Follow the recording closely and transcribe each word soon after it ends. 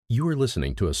You are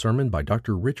listening to a sermon by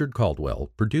Dr. Richard Caldwell,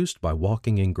 produced by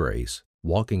Walking in Grace.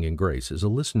 Walking in Grace is a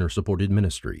listener-supported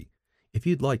ministry. If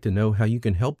you'd like to know how you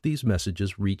can help these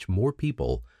messages reach more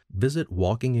people, visit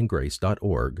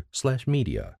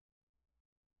walkingingrace.org/media.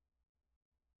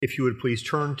 If you would please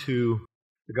turn to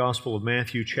the Gospel of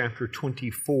Matthew chapter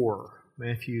 24.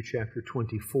 Matthew chapter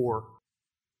 24.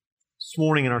 This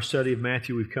morning in our study of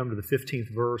Matthew, we've come to the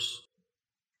 15th verse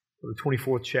of the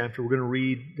 24th chapter. We're going to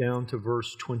read down to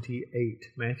verse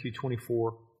 28. Matthew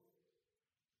 24.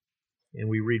 And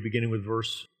we read beginning with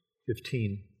verse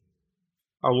 15.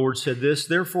 Our Lord said this,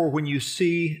 "Therefore, when you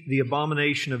see the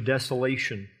abomination of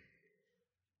desolation,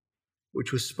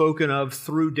 which was spoken of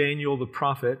through Daniel the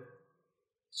prophet,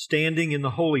 standing in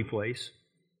the holy place,"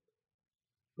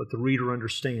 let the reader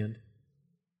understand,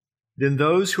 "then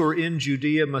those who are in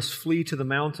Judea must flee to the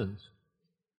mountains.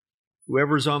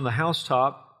 Whoever is on the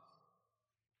housetop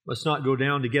must not go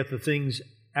down to get the things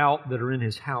out that are in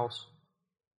his house.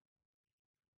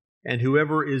 And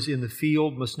whoever is in the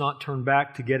field must not turn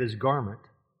back to get his garment.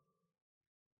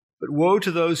 But woe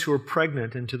to those who are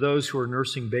pregnant and to those who are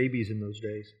nursing babies in those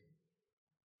days.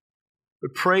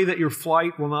 But pray that your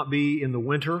flight will not be in the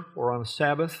winter or on a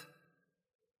Sabbath,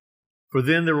 for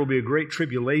then there will be a great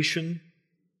tribulation,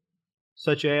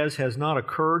 such as has not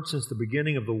occurred since the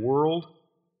beginning of the world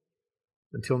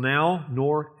until now,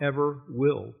 nor ever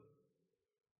will.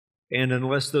 And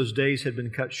unless those days had been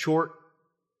cut short,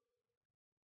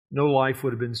 no life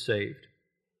would have been saved.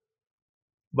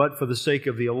 But for the sake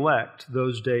of the elect,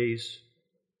 those days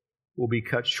will be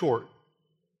cut short.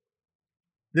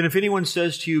 Then if anyone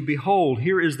says to you, 'Behold,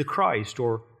 here is the Christ,'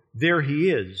 or 'There he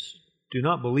is,' do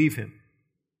not believe him.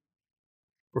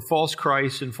 For false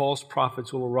Christs and false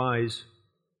prophets will arise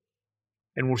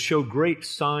and will show great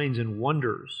signs and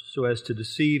wonders, so as to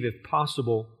deceive, if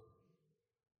possible,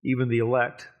 even the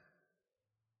elect.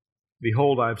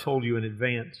 Behold, I have told you in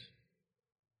advance.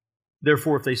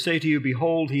 Therefore, if they say to you,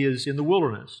 'Behold, he is in the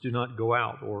wilderness,' do not go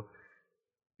out. Or,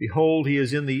 'Behold, he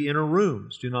is in the inner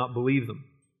rooms,' do not believe them.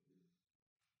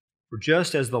 For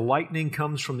just as the lightning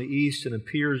comes from the east and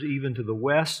appears even to the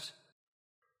west,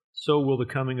 so will the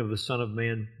coming of the Son of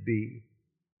Man be.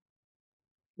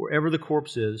 Wherever the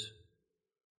corpse is,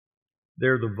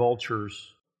 there the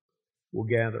vultures will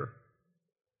gather."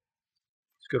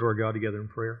 Let's go to our God together in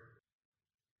prayer.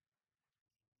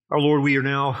 Our Lord, we are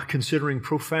now considering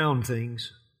profound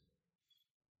things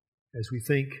as we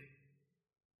think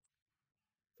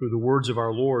through the words of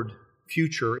our Lord,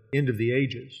 future, end of the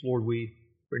ages. Lord, we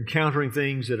are encountering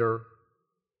things that are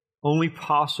only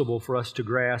possible for us to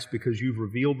grasp because you've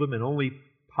revealed them, and only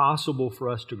possible for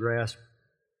us to grasp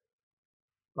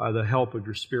by the help of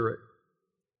your Spirit.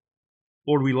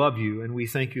 Lord, we love you, and we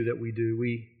thank you that we do.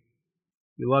 We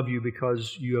love you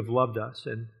because you have loved us,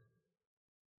 and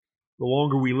the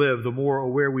longer we live, the more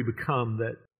aware we become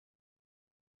that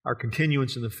our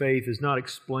continuance in the faith is not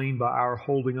explained by our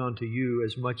holding on to you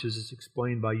as much as it's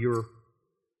explained by your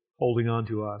holding on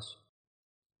to us.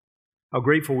 How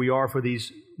grateful we are for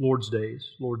these Lord's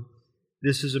days. Lord,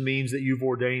 this is a means that you've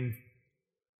ordained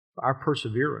for our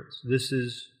perseverance. This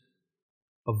is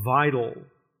a vital,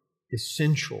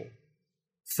 essential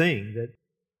thing that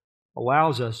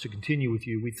allows us to continue with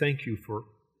you. We thank you for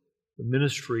the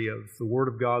ministry of the Word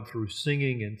of God through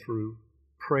singing and through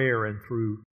prayer and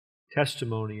through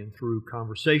testimony and through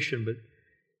conversation, but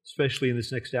especially in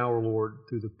this next hour, Lord,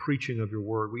 through the preaching of your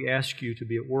Word. We ask you to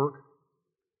be at work.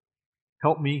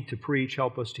 Help me to preach.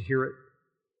 Help us to hear it.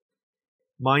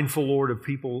 Mindful, Lord, of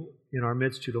people in our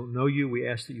midst who don't know you, we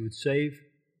ask that you would save.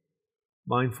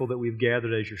 Mindful that we've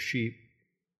gathered as your sheep,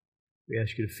 we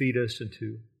ask you to feed us and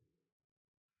to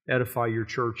edify your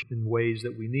church in ways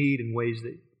that we need, in ways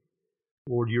that,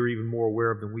 Lord, you're even more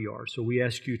aware of than we are. So we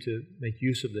ask you to make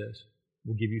use of this.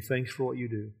 We'll give you thanks for what you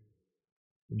do.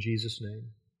 In Jesus'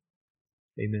 name,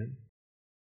 amen.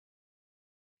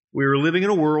 We are living in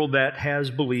a world that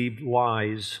has believed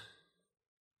lies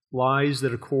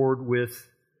that accord with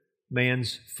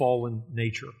man's fallen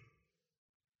nature.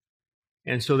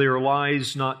 And so they are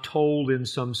lies not told in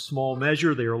some small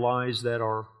measure. They are lies that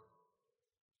are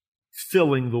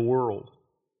filling the world,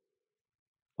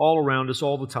 all around us,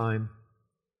 all the time.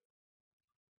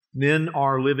 Men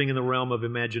are living in the realm of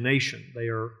imagination. They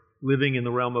are living in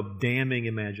the realm of damning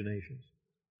imaginations.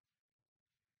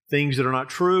 Things that are not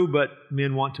true, but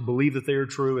men want to believe that they are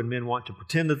true, and men want to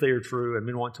pretend that they are true, and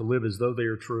men want to live as though they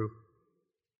are true.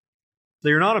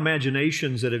 They are not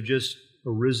imaginations that have just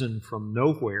arisen from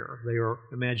nowhere. They are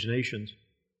imaginations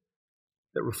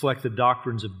that reflect the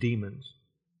doctrines of demons.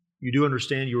 You do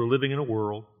understand you are living in a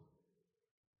world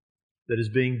that is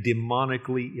being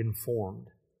demonically informed.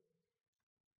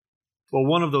 Well,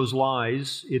 one of those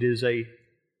lies, it is a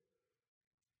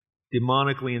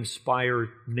demonically inspired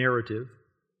narrative.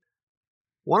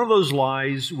 One of those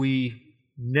lies we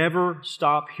never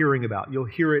stop hearing about. You'll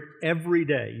hear it every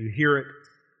day. You hear it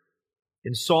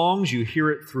in songs. You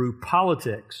hear it through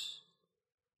politics.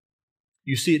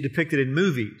 You see it depicted in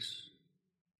movies.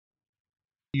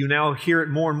 You now hear it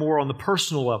more and more on the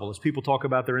personal level as people talk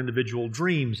about their individual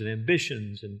dreams and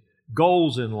ambitions and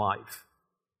goals in life.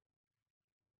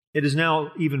 It has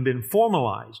now even been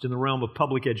formalized in the realm of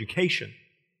public education.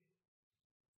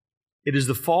 It is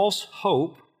the false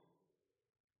hope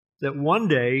that one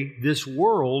day this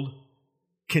world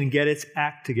can get its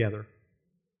act together.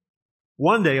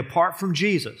 One day, apart from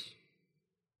Jesus,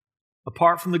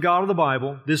 apart from the God of the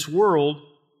Bible, this world,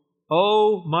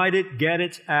 oh, might it get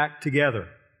its act together.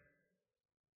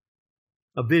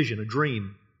 A vision, a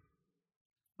dream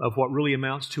of what really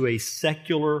amounts to a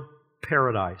secular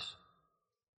paradise.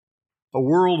 A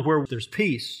world where there's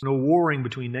peace, no warring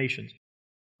between nations.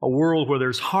 A world where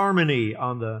there's harmony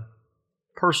on the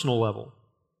personal level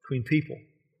between people.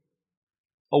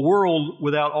 A world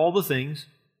without all the things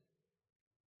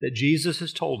that Jesus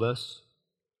has told us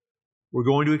we're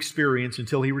going to experience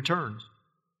until He returns.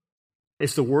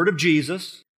 It's the word of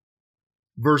Jesus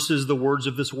versus the words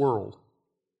of this world.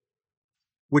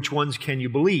 Which ones can you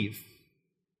believe?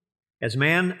 As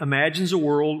man imagines a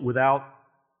world without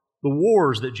the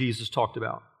wars that Jesus talked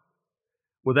about,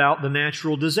 without the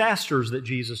natural disasters that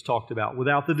Jesus talked about,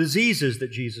 without the diseases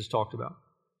that Jesus talked about.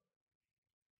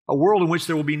 A world in which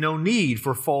there will be no need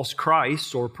for false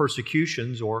Christs or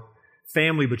persecutions or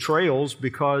family betrayals,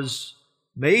 because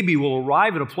maybe we'll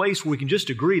arrive at a place where we can just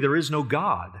agree there is no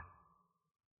God.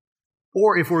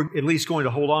 Or if we're at least going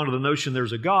to hold on to the notion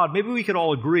there's a God, maybe we could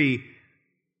all agree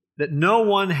that no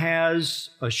one has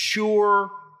a sure,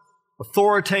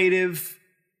 authoritative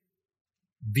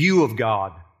view of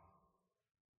God.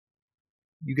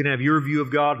 You can have your view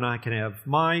of God, and I can have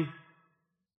my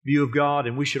view of God,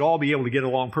 and we should all be able to get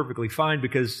along perfectly fine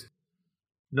because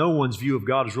no one's view of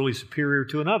God is really superior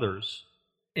to another's.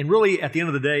 And really, at the end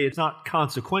of the day, it's not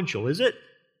consequential, is it?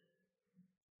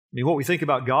 I mean, what we think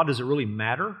about God, does it really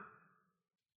matter?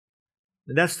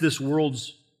 And that's this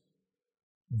world's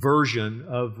version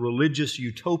of religious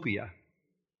utopia.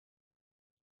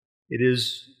 It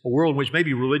is a world in which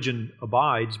maybe religion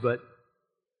abides, but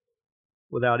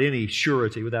without any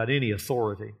surety, without any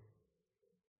authority.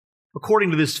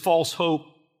 According to this false hope,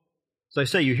 as I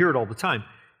say, you hear it all the time,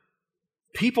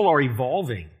 people are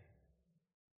evolving.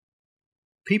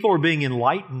 People are being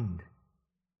enlightened.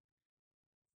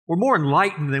 We're more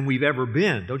enlightened than we've ever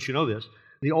been. Don't you know this?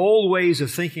 The old ways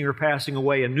of thinking are passing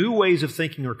away, and new ways of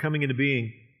thinking are coming into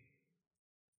being.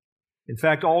 In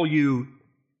fact, all you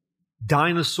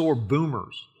dinosaur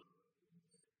boomers,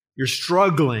 you're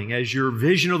struggling as your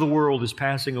vision of the world is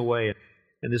passing away,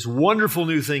 and this wonderful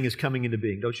new thing is coming into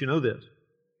being. Don't you know this?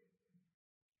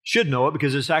 Should know it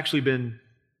because it's actually been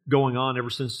going on ever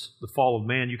since the fall of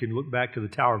man. You can look back to the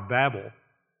Tower of Babel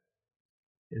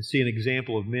and see an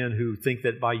example of men who think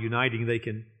that by uniting they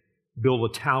can build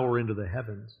a tower into the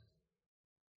heavens.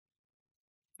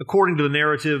 According to the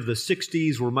narrative, the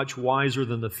 60s were much wiser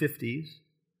than the 50s.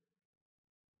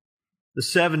 The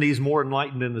 70s more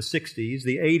enlightened than the 60s.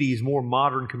 The 80s more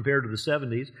modern compared to the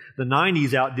 70s. The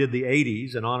 90s outdid the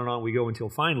 80s, and on we go until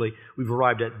finally we've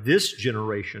arrived at this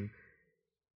generation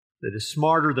that is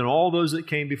smarter than all those that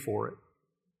came before it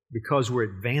because we're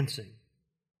advancing.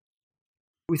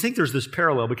 We think there's this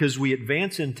parallel because we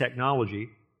advance in technology,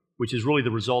 which is really the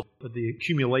result of the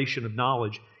accumulation of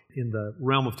knowledge in the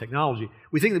realm of technology.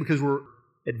 We think that because we're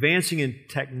advancing in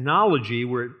technology,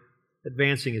 we're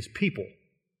advancing as people.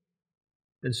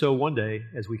 And so one day,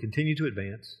 as we continue to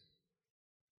advance,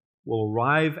 we'll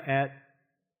arrive at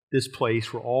this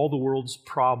place where all the world's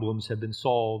problems have been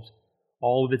solved,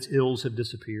 all of its ills have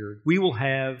disappeared. We will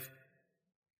have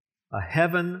a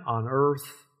heaven on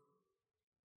earth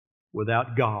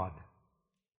without God,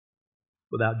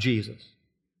 without Jesus.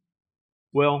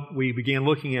 Well, we began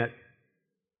looking at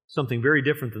something very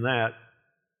different than that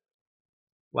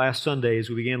last Sunday as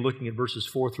we began looking at verses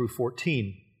 4 through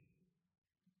 14.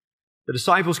 The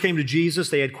disciples came to Jesus.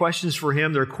 They had questions for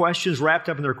Him. Their questions, wrapped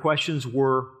up in their questions,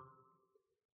 were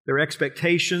their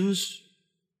expectations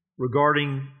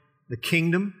regarding the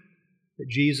kingdom that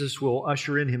Jesus will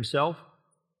usher in Himself.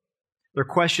 Their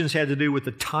questions had to do with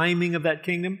the timing of that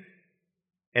kingdom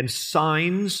and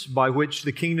signs by which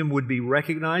the kingdom would be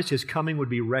recognized, His coming would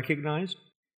be recognized.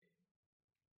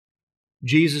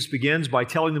 Jesus begins by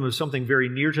telling them of something very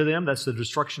near to them. That's the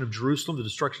destruction of Jerusalem, the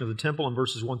destruction of the temple in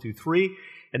verses 1 through 3.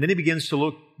 And then He begins to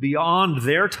look beyond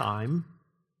their time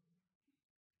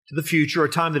to the future, a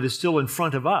time that is still in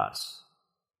front of us.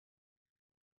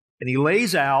 And he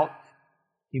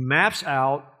maps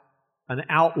out an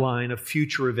outline of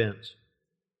future events.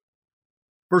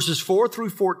 Verses 4 through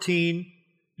 14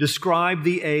 describe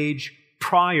the age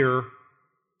prior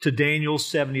to Daniel's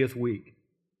 70th week.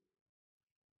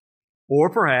 Or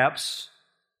perhaps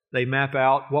they map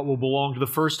out what will belong to the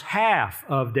first half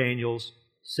of Daniel's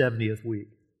 70th week.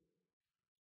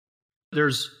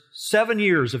 There's 7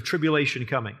 years of tribulation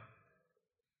coming.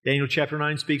 Daniel chapter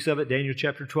 9 speaks of it. Daniel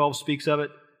chapter 12 speaks of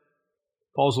it.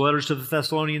 Paul's letters to the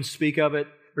Thessalonians speak of it.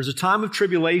 There's a time of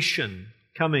tribulation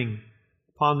coming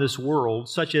upon this world,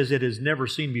 such as it has never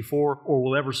seen before or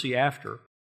will ever see after.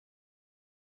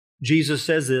 Jesus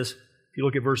says this, if you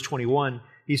look at verse 21,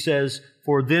 he says,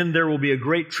 "For then there will be a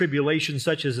great tribulation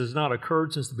such as has not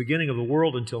occurred since the beginning of the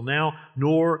world until now,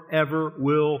 nor ever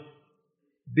will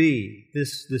be."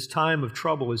 This time of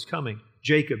trouble is coming,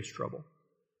 Jacob's trouble.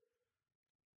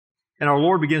 And our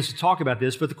Lord begins to talk about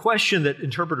this, but the question that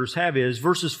interpreters have is,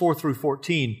 verses 4 through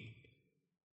 14,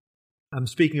 I'm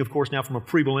speaking, of course, now from a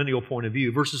premillennial point of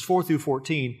view, verses 4 through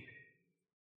 14,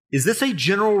 is this a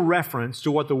general reference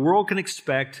to what the world can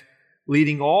expect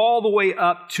leading all the way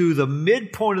up to the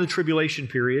midpoint of the tribulation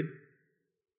period?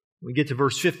 We get to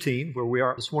verse 15, where we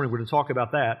are this morning. We're going to talk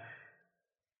about that.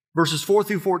 Verses 4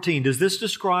 through 14, does this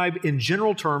describe in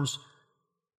general terms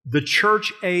the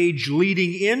church age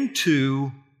leading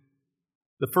into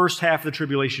the first half of the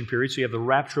tribulation period? So you have the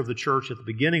rapture of the church at the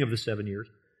beginning of the 7 years,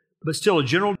 but still a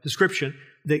general description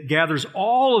that gathers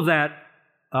all of that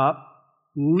up,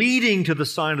 leading to the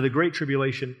sign of the Great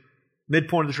Tribulation,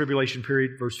 midpoint of the tribulation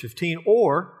period, verse 15,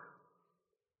 or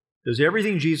does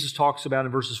everything Jesus talks about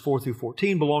in verses 4 through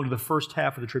 14 belong to the first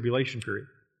half of the tribulation period?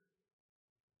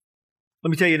 Let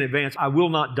me tell you in advance, I will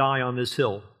not die on this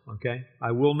hill, okay?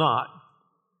 I will not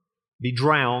be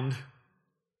drowned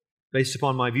based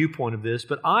upon my viewpoint of this,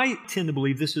 but I tend to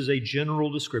believe this is a general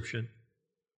description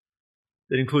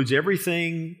that includes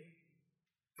everything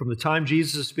from the time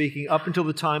Jesus is speaking up until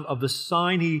the time of the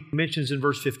sign he mentions in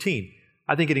verse 15.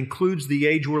 I think it includes the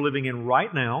age we're living in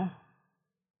right now,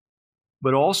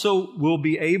 but also will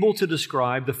be able to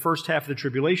describe the first half of the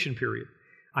tribulation period.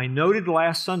 I noted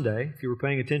last Sunday, if you were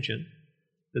paying attention,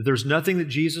 that there's nothing that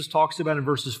Jesus talks about in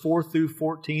verses 4 through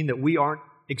 14 that we aren't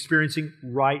experiencing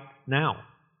right now.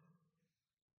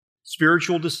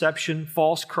 Spiritual deception,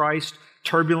 false Christ,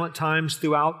 turbulent times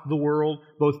throughout the world,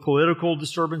 both political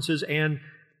disturbances and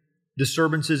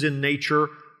disturbances in nature,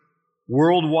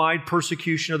 worldwide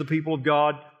persecution of the people of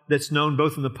God that's known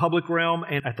both in the public realm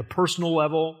and at the personal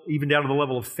level, even down to the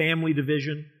level of family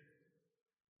division.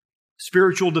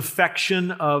 Spiritual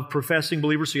defection of professing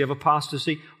believers, so you have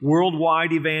apostasy,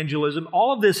 worldwide evangelism.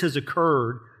 All of this has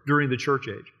occurred during the church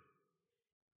age.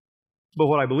 But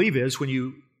what I believe is when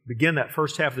you begin that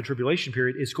first half of the tribulation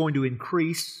period, it's going to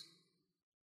increase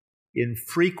in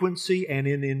frequency and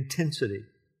in intensity.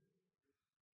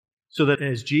 So that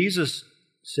as Jesus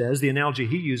says, the analogy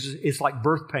he uses, it's like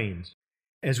birth pains.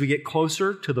 As we get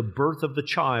closer to the birth of the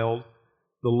child,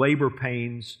 the labor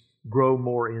pains grow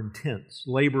more intense.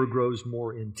 Labor grows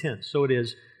more intense. So it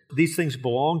is, these things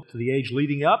belong to the age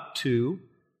leading up to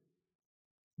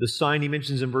the sign he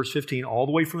mentions in verse 15, all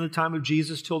the way from the time of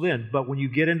Jesus till then. But when you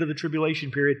get into the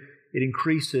tribulation period, it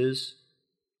increases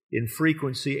in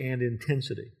frequency and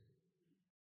intensity.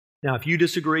 Now, if you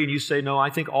disagree and you say, no,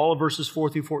 I think all of verses 4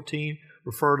 through 14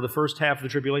 refer to the first half of the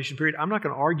tribulation period, I'm not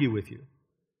going to argue with you.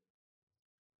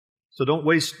 So don't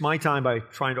waste my time by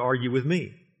trying to argue with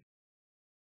me.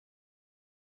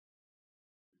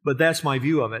 But that's my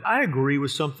view of it. I agree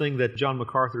with something that John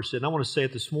MacArthur said, and I want to say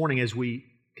it this morning as we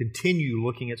continue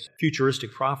looking at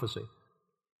futuristic prophecy.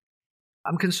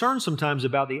 I'm concerned sometimes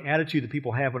about the attitude that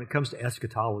people have when it comes to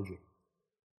eschatology.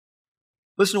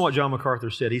 Listen to what John MacArthur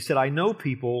said. He said, I know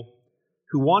people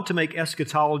who want to make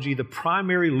eschatology the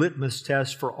primary litmus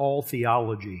test for all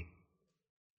theology.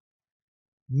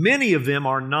 Many of them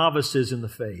are novices in the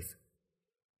faith.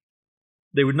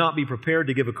 They would not be prepared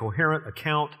to give a coherent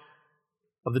account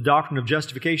of the doctrine of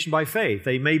justification by faith.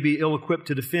 They may be ill-equipped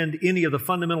to defend any of the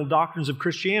fundamental doctrines of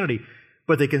Christianity,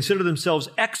 but they consider themselves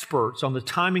experts on the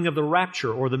timing of the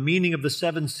rapture or the meaning of the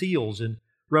 7 seals in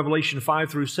Revelation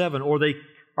 5 through 7, or they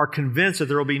are convinced that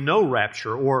there will be no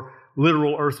rapture or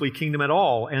literal earthly kingdom at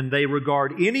all, and they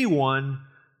regard anyone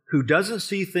who doesn't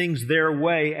see things their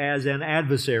way as an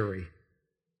adversary.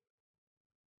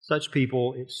 Such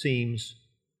people, it seems,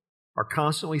 are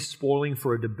constantly spoiling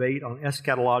for a debate on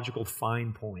eschatological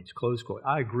fine points, close quote.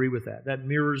 I agree with that. That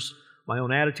mirrors my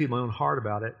own attitude, my own heart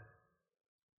about it.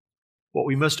 What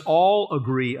we must all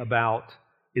agree about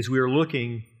is we are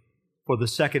looking for the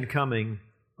second coming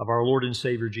of our Lord and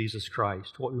Savior Jesus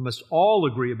Christ. What we must all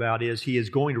agree about is He is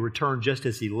going to return just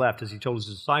as He left, as He told His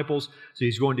disciples. So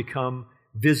He's going to come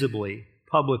visibly,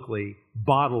 publicly,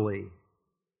 bodily.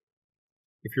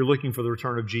 If you're looking for the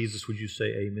return of Jesus, would you say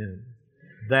amen?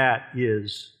 That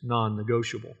is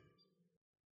non-negotiable.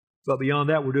 But beyond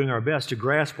that, we're doing our best to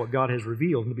grasp what God has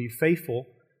revealed and to be faithful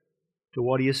to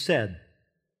what He has said.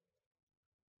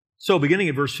 So, beginning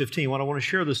at verse 15, what I want to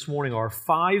share this morning are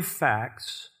 5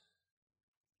 facts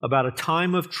about a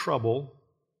time of trouble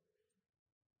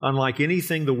unlike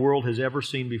anything the world has ever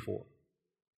seen before.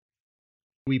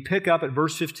 We pick up at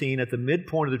verse 15 at the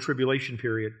midpoint of the tribulation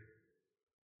period,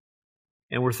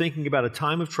 and we're thinking about a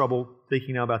time of trouble,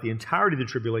 thinking now about the entirety of the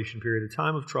tribulation period, a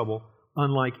time of trouble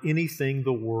unlike anything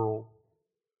the world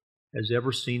has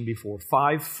ever seen before.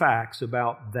 5 facts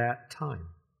about that time.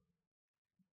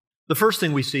 The first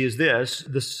thing we see is this,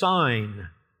 the sign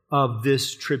of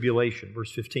this tribulation.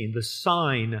 Verse 15, the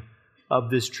sign of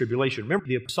this tribulation. Remember,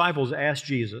 the disciples asked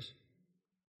Jesus,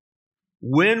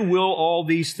 when will all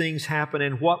these things happen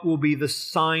and what will be the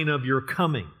sign of your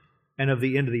coming and of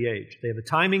the end of the age? They have a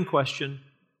timing question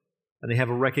and they have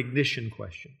a recognition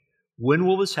question. When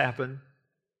will this happen?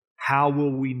 How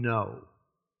will we know?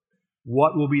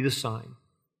 What will be the sign?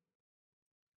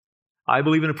 I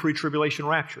believe in a pre-tribulation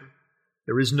rapture.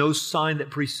 There is no sign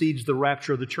that precedes the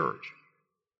rapture of the church.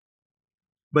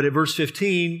 But at verse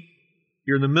 15,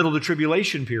 you're in the middle of the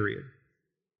tribulation period.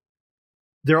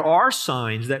 There are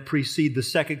signs that precede the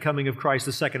second coming of Christ,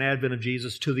 the second advent of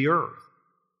Jesus to the earth.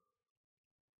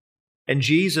 And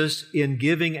Jesus, in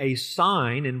giving a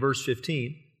sign in verse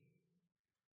 15,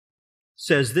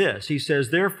 says this. He says,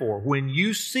 therefore, when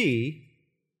you see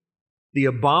the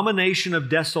abomination of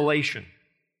desolation,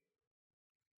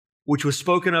 which was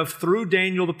spoken of through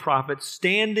Daniel the prophet,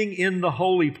 standing in the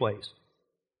holy place,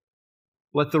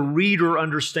 let the reader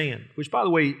understand. Which, by the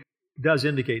way, does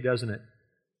indicate, doesn't it,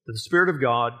 that the Spirit of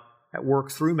God at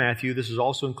work through Matthew, this is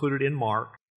also included in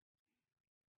Mark,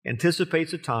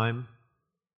 anticipates a time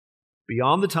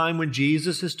beyond the time when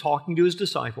Jesus is talking to His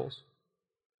disciples,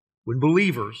 when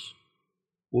believers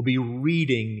will be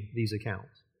reading these accounts.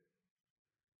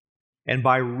 And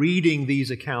by reading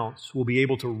these accounts, we'll be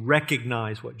able to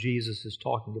recognize what Jesus is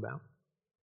talking about.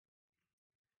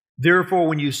 Therefore,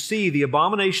 when you see the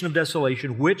abomination of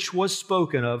desolation, which was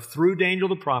spoken of through Daniel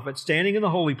the prophet, standing in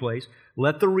the holy place,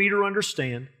 let the reader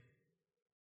understand.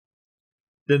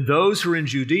 Then those who are in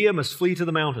Judea must flee to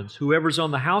the mountains. Whoever's on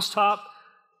the housetop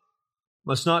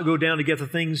must not go down to get the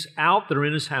things out that are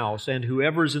in his house, and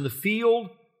whoever is in the field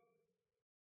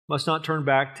must not turn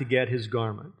back to get his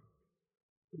garment.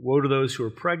 Woe to those who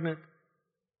are pregnant,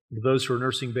 and to those who are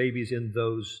nursing babies in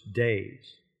those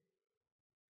days.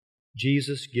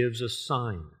 Jesus gives a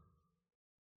sign.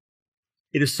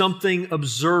 It is something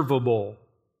observable.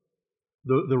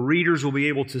 The readers will be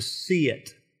able to see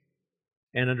it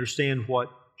and understand what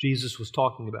Jesus was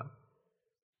talking about.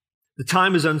 The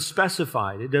time is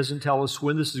unspecified. It doesn't tell us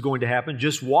when this is going to happen.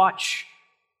 Just watch.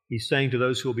 He's saying to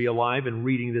those who will be alive and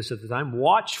reading this at the time,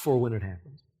 watch for when it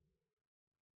happens.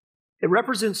 It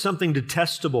represents something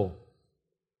detestable.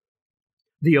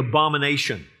 The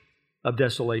abomination of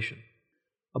desolation.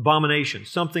 Abomination,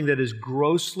 something that is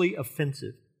grossly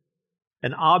offensive,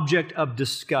 an object of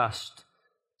disgust,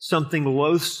 something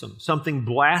loathsome, something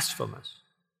blasphemous,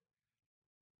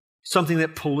 something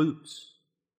that pollutes.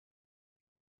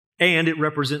 And it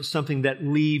represents something that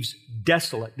leaves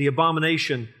desolate, the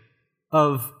abomination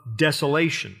of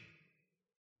desolation.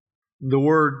 The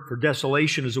word for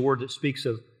desolation is a word that speaks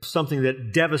of something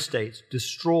that devastates,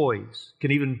 destroys,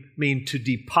 can even mean to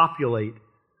depopulate.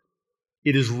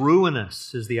 It is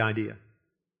ruinous, is the idea.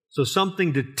 So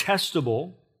something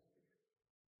detestable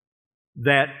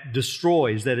that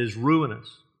destroys, that is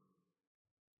ruinous.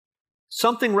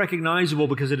 Something recognizable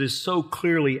because it is so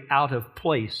clearly out of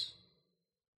place.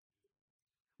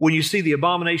 When you see the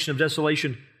abomination of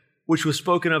desolation, which was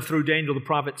spoken of through Daniel the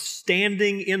prophet,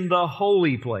 standing in the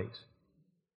holy place.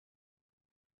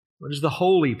 What is the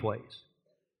holy place?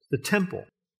 The temple.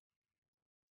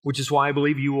 Which is why I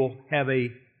believe you will have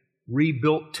a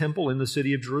rebuilt temple in the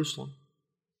city of Jerusalem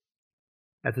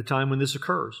at the time when this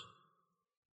occurs.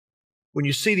 When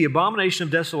you see the abomination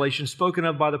of desolation spoken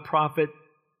of by the prophet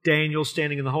Daniel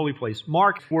standing in the holy place,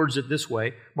 Mark words it this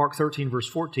way, Mark 13, verse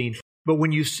 14, but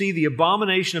when you see the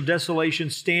abomination of desolation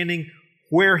standing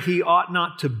where he ought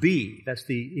not to be, that's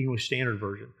the English Standard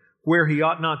Version, where he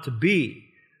ought not to be,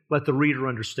 let the reader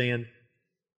understand,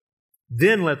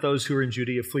 then let those who are in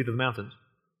Judea flee to the mountains.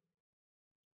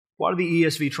 Why do the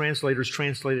ESV translators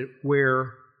translate it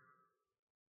where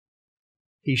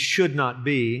he should not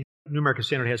be? New American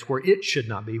Standard has where it should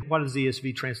not be. Why does the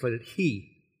ESV translate it he?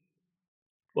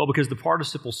 Well, because the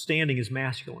participle standing is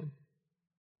masculine.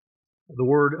 The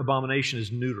word abomination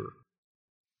is neuter.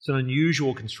 It's an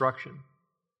unusual construction.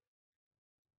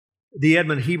 D.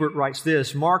 Edmund Hebert writes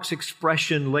this: Mark's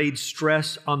expression laid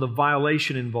stress on the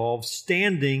violation involved.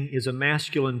 Standing is a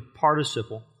masculine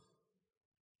participle,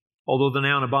 although the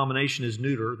noun abomination is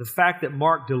neuter. The fact that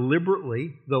Mark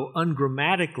deliberately, though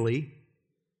ungrammatically,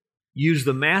 used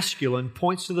the masculine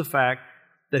points to the fact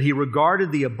that he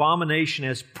regarded the abomination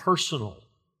as personal,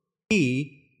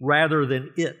 he rather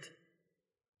than it.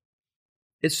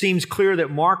 It seems clear that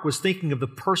Mark was thinking of the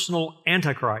personal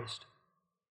Antichrist.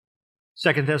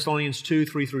 2 Thessalonians 2,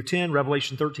 3 through 10,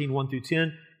 Revelation 13, 1 through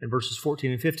 10, and verses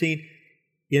 14 and 15.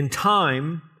 In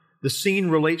time, the scene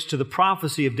relates to the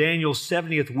prophecy of Daniel's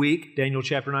 70th week, Daniel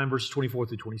chapter 9, verses 24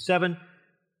 through 27,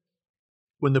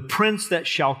 when the prince that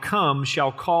shall come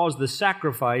shall cause the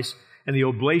sacrifice and the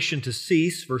oblation to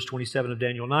cease, verse 27 of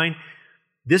Daniel 9.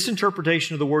 This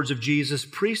interpretation of the words of Jesus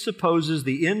presupposes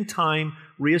the end-time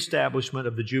reestablishment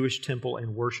of the Jewish temple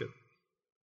and worship.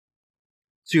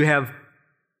 So you have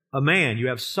a man, you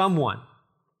have someone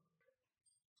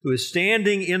who is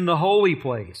standing in the holy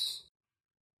place.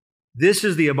 This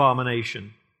is the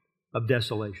abomination of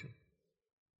desolation.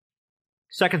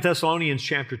 2 Thessalonians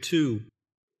chapter 2,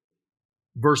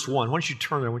 verse 1. Why don't you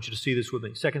turn there? I want you to see this with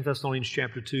me. 2 Thessalonians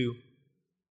chapter 2,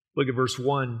 look at verse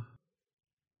 1.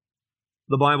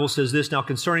 The Bible says this: Now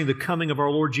concerning the coming of our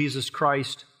Lord Jesus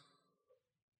Christ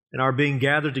and our being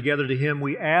gathered together to Him,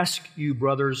 we ask you,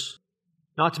 brothers,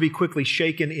 not to be quickly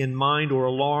shaken in mind or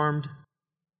alarmed,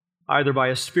 either by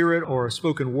a spirit or a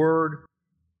spoken word,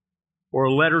 or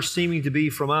a letter seeming to be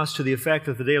from us to the effect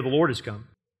that the day of the Lord has come.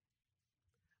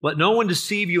 Let no one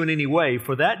deceive you in any way,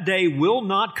 for that day will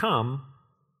not come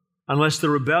unless the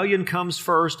rebellion comes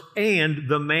first and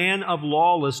the man of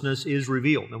lawlessness is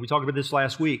revealed. Now, we talked about this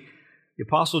last week. The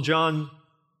Apostle John,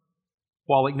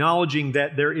 while acknowledging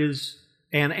that there is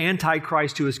an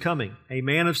antichrist who is coming, a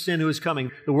man of sin who is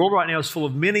coming, the world right now is full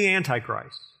of many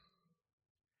antichrists.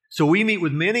 So we meet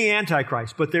with many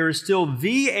antichrists, but there is still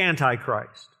the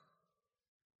Antichrist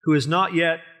who has not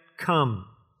yet come.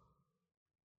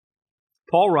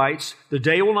 Paul writes, the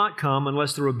day will not come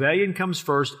unless the rebellion comes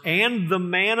first and the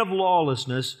man of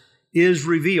lawlessness is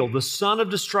revealed, the son of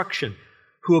destruction,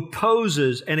 who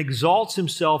opposes and exalts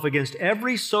himself against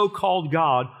every so-called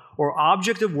God or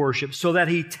object of worship, so that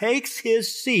he takes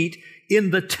his seat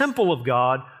in the temple of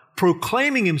God,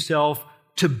 proclaiming himself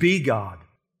to be God.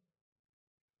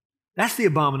 That's the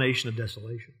abomination of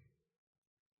desolation.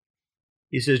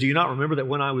 He says, do you not remember that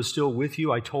when I was still with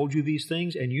you, I told you these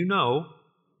things? And you know,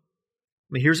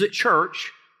 here's a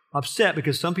church upset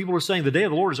because some people are saying the day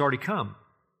of the Lord has already come.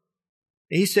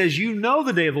 And he says, you know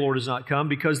the day of the Lord has not come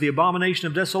because the abomination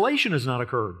of desolation has not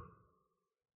occurred.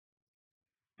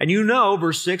 And you know,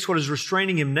 verse 6, what is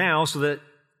restraining him now so that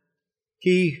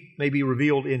he may be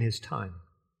revealed in his time.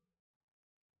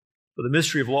 For the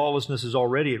mystery of lawlessness is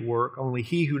already at work. Only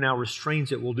he who now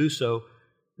restrains it will do so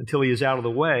until he is out of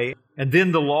the way. And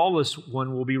then the lawless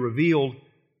one will be revealed,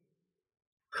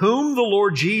 whom the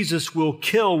Lord Jesus will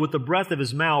kill with the breath of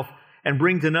his mouth and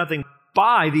bring to nothing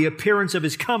by the appearance of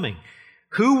his coming.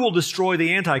 Who will destroy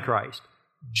the Antichrist?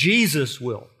 Jesus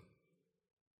will.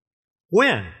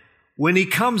 When? When he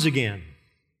comes again.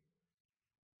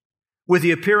 With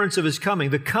the appearance of his coming.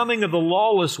 The coming of the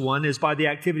lawless one is by the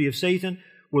activity of Satan,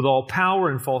 with all power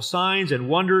and false signs and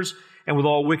wonders, and with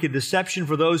all wicked deception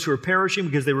for those who are perishing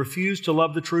because they refuse to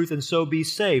love the truth and so be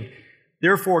saved.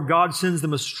 Therefore, God sends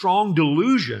them a strong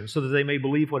delusion so that they may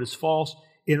believe what is false,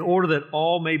 in order that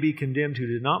all may be condemned who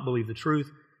did not believe the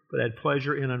truth, but had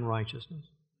pleasure in unrighteousness.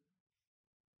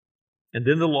 And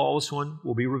then the lawless one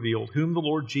will be revealed, whom the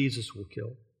Lord Jesus will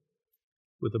kill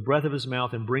with the breath of his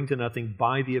mouth and bring to nothing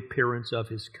by the appearance of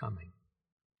his coming.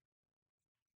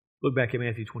 Look back at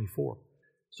Matthew 24.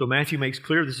 So Matthew makes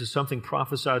clear this is something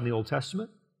prophesied in the Old Testament.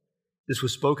 This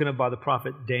was spoken of by the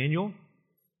prophet Daniel.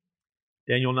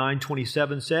 Daniel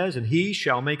 9:27 says, and he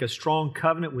shall make a strong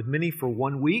covenant with many for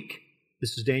 1 week.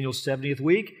 This is Daniel's 70th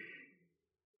week.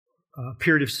 A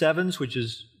period of sevens, which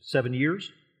is 7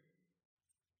 years.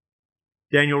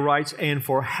 Daniel writes, and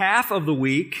for half of the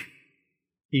week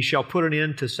he shall put an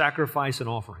end to sacrifice and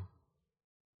offering.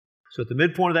 So at the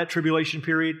midpoint of that tribulation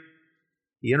period,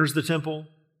 he enters the temple,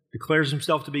 declares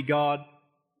himself to be God,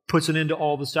 puts an end to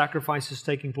all the sacrifices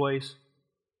taking place.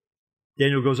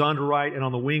 Daniel goes on to write, and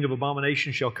on the wing of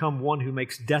abomination shall come one who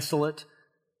makes desolate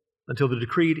until the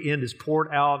decreed end is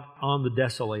poured out on the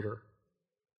desolator.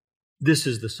 This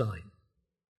is the sign.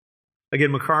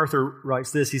 Again, MacArthur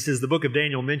writes this. He says, the book of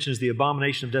Daniel mentions the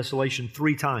abomination of desolation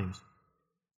 3 times.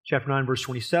 Chapter 9, verse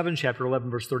 27, chapter 11,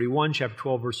 verse 31, chapter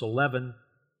 12, verse 11.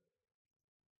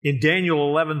 In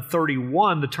Daniel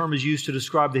 11:31, the term is used to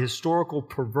describe the historical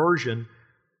perversion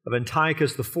of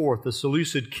Antiochus IV, the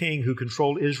Seleucid king who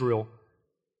controlled Israel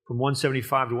from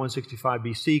 175 to 165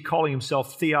 BC, calling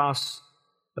himself Theos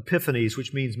Epiphanes,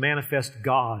 which means manifest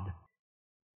God.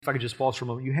 If I could just pause for a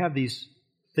moment. You have these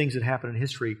things that happen in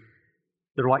history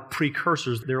that are like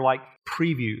precursors, they're like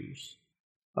previews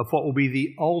of what will be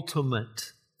the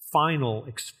ultimate, final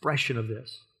expression of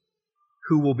this.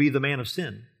 Who will be the man of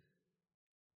sin?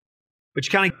 But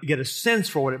you kind of get a sense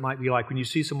for what it might be like when you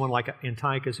see someone like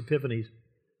Antiochus Epiphanes.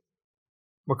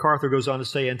 MacArthur goes on to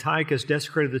say, Antiochus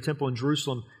desecrated the temple in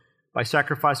Jerusalem by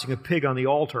sacrificing a pig on the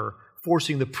altar,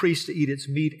 forcing the priests to eat its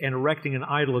meat, and erecting an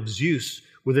idol of Zeus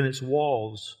within its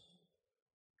walls.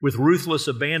 With ruthless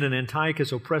abandon,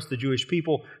 Antiochus oppressed the Jewish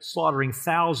people, slaughtering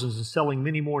thousands and selling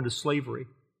many more into slavery.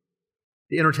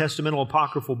 The intertestamental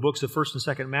apocryphal books of 1st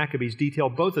and 2nd Maccabees detail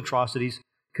both atrocities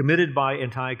committed by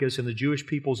Antiochus and the Jewish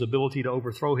people's ability to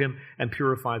overthrow him and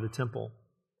purify the temple.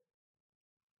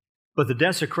 But the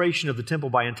desecration of the temple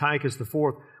by Antiochus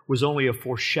IV was only a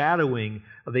foreshadowing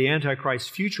of the Antichrist's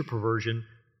future perversion.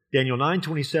 Daniel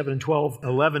 9:27 and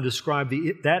 12:11 describe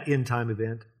that end-time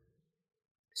event,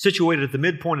 situated at the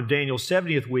midpoint of Daniel's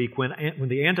 70th week when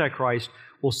the Antichrist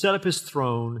will set up his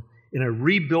throne in a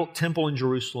rebuilt temple in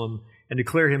Jerusalem and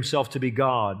declare himself to be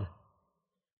God.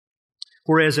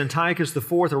 Whereas Antiochus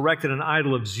IV erected an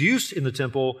idol of Zeus in the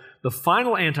temple, the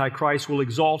final Antichrist will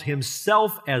exalt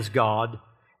himself as God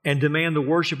and demand the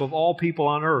worship of all people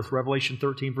on earth, Revelation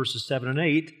 13, verses 7 and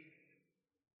 8.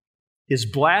 His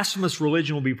blasphemous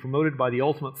religion will be promoted by the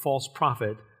ultimate false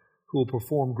prophet who will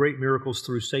perform great miracles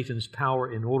through Satan's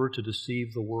power in order to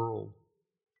deceive the world.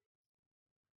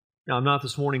 Now, I'm not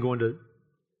this morning going to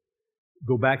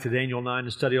go back to Daniel 9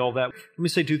 and study all that. Let me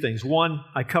say 2 things. One,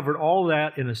 I covered all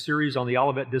that in a series on the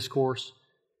Olivet Discourse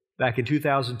back in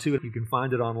 2002. You can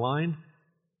find it online.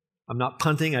 I'm not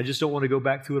punting. I just don't want to go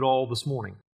back through it all this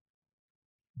morning.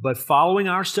 But following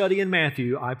our study in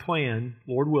Matthew, I plan,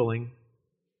 Lord willing,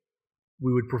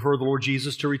 we would prefer the Lord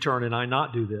Jesus to return and I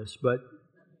not do this. But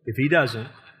if He doesn't,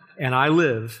 and I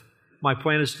live, my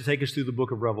plan is to take us through the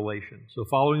book of Revelation. So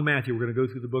following Matthew, we're going to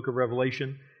go through the book of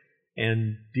Revelation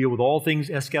and deal with all things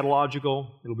eschatological.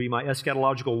 It'll be my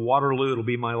eschatological Waterloo. It'll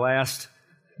be my last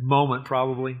moment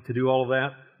probably to do all of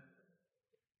that.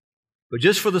 But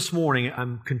just for this morning,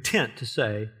 I'm content to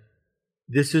say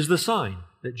this is the sign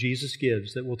that Jesus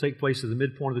gives that will take place at the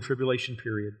midpoint of the tribulation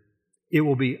period. It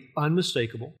will be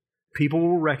unmistakable. People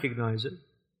will recognize it.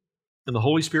 And the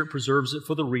Holy Spirit preserves it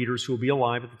for the readers who will be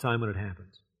alive at the time when it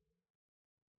happens.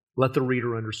 Let the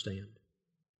reader understand.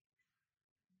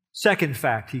 Second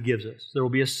fact He gives us, there will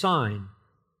be a sign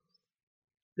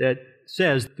that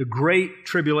says the great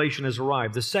tribulation has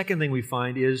arrived. The second thing we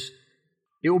find is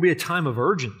it will be a time of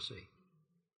urgency.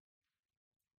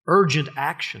 Urgent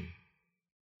action.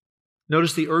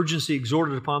 Notice the urgency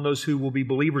exhorted upon those who will be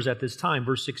believers at this time.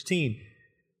 Verse 16,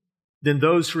 then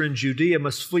those who are in Judea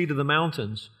must flee to the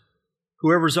mountains.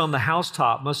 Whoever's on the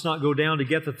housetop must not go down to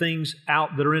get the things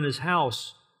out that are in his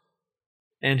house.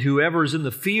 And whoever is in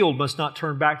the field must not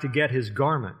turn back to get his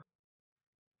garment.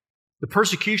 The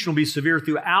persecution will be severe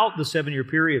throughout the 7-year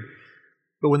period.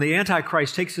 But when the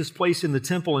Antichrist takes his place in the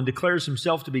temple and declares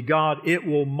himself to be God, it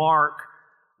will mark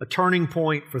a turning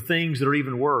point for things that are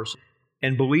even worse.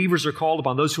 And believers are called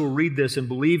upon, those who will read this and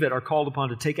believe it are called upon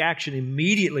to take action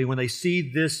immediately when they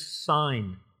see this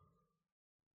sign.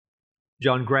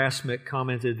 John Grassmick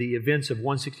commented, the events of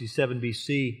 167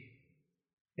 BC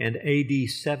and AD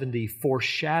 70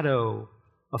 foreshadow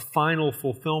a final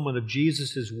fulfillment of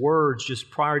Jesus' words just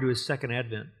prior to His second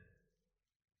advent.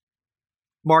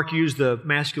 Mark used the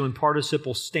masculine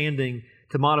participle standing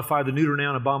to modify the neuter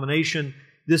noun abomination.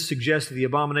 This suggests that the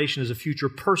abomination is a future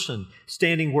person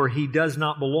standing where he does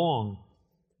not belong.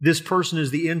 This person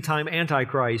is the end-time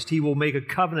Antichrist. He will make a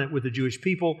covenant with the Jewish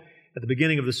people at the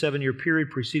beginning of the 7-year period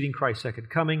preceding Christ's second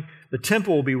coming. The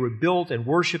temple will be rebuilt and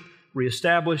worship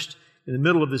reestablished. In the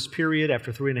middle of this period,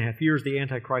 after 3.5 years, the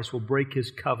Antichrist will break his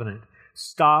covenant,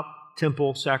 stop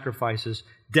temple sacrifices,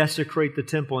 desecrate the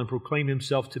temple, and proclaim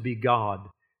himself to be God.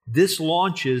 This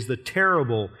launches the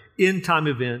terrible end-time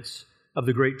events of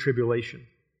the Great Tribulation.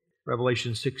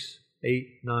 Revelation 6, 8,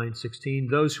 9, 16.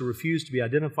 Those who refuse to be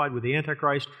identified with the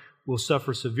Antichrist will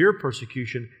suffer severe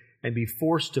persecution and be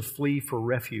forced to flee for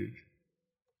refuge.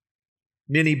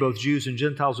 Many, both Jews and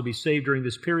Gentiles, will be saved during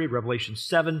this period, Revelation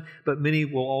 7, but many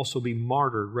will also be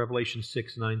martyred, Revelation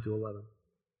 6, 9 through 11.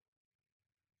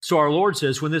 So our Lord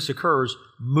says, when this occurs,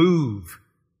 move,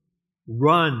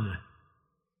 run,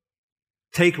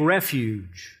 take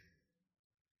refuge.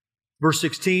 Verse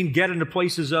 16, get into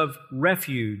places of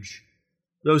refuge.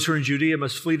 Those who are in Judea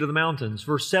must flee to the mountains.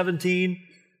 Verse 17,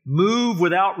 move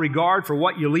without regard for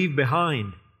what you leave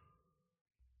behind.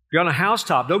 If you're on a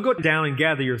housetop, don't go down and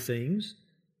gather your things.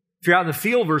 If you're out in the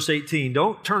field, verse 18,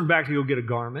 don't turn back to go get a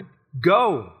garment.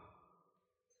 Go.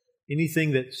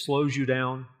 Anything that slows you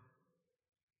down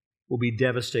will be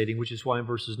devastating, which is why in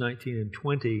verses 19 and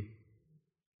 20,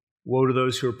 woe to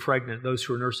those who are pregnant, those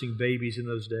who are nursing babies in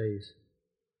those days.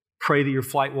 Pray that your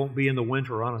flight won't be in the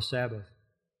winter or on a Sabbath.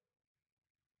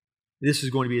 This is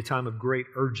going to be a time of great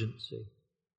urgency.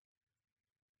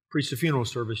 Preached a funeral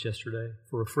service yesterday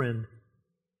for a friend.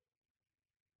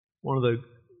 One of the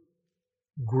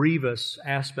grievous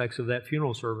aspects of that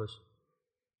funeral service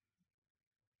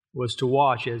was to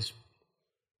watch as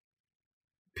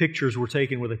pictures were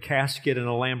taken with a casket and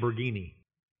a Lamborghini.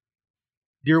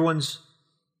 Dear ones,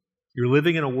 you're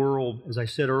living in a world, as I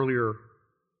said earlier,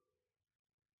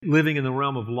 living in the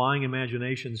realm of lying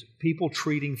imaginations, people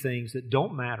treating things that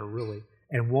don't matter really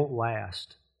and won't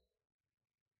last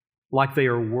like they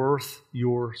are worth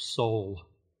your soul.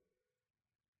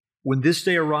 When this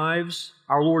day arrives,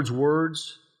 our Lord's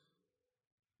words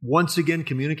once again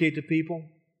communicate to people,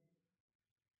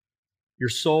 your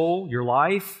soul, your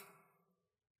life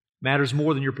matters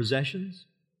more than your possessions.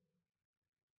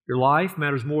 Your life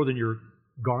matters more than your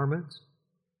garments.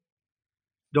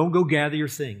 Don't go gather your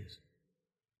things.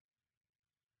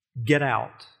 Get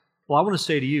out. Well, I want to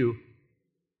say to you,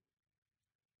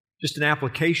 just an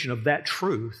application of that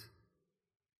truth,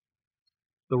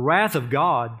 the wrath of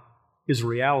God is a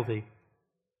reality.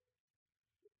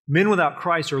 Men without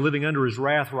Christ are living under His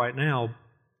wrath right now,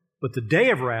 but the day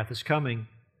of wrath is coming.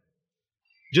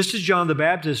 Just as John the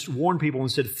Baptist warned people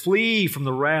and said, flee from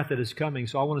the wrath that is coming.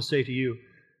 So I want to say to you,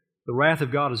 the wrath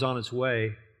of God is on its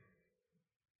way.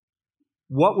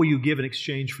 What will you give in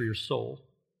exchange for your soul?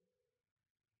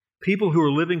 People who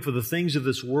are living for the things of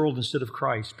this world instead of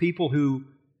Christ. People who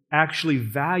actually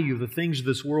value the things of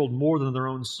this world more than their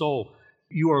own soul.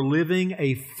 You are living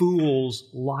a fool's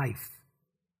life.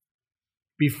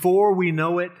 Before we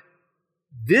know it,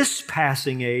 this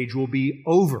passing age will be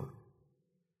over.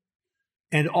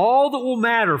 And all that will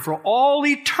matter for all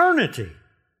eternity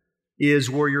is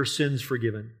were your sins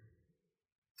forgiven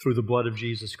through the blood of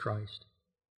Jesus Christ.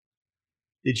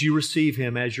 Did you receive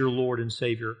Him as your Lord and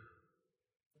Savior?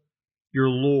 Your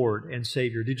Lord and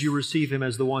Savior. Did you receive Him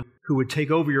as the one who would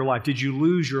take over your life? Did you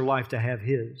lose your life to have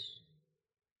His?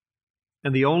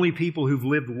 And the only people who've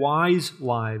lived wise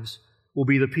lives will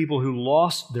be the people who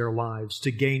lost their lives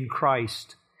to gain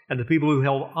Christ, and the people who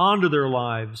held on to their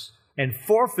lives and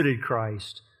forfeited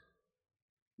Christ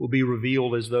will be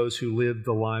revealed as those who lived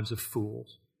the lives of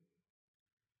fools.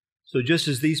 So just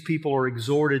as these people are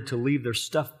exhorted to leave their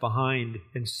stuff behind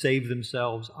and save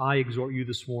themselves, I exhort you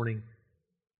this morning,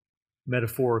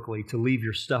 metaphorically, to leave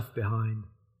your stuff behind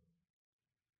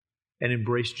and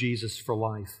embrace Jesus for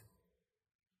life.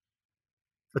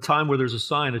 A time where there's a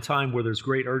sign, a time where there's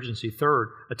great urgency. Third,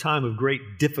 a time of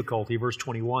great difficulty, verse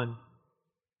 21.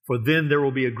 For then there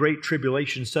will be a great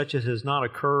tribulation such as has not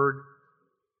occurred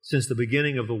since the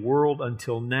beginning of the world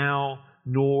until now,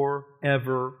 nor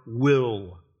ever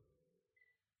will.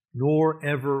 Nor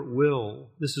ever will.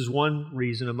 This is one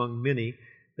reason among many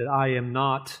that I am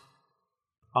not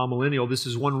amillennial. This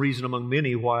is one reason among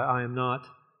many why I am not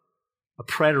a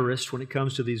preterist when it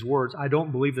comes to these words. I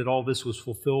don't believe that all this was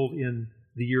fulfilled in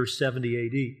the year 70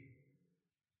 A.D.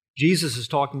 Jesus is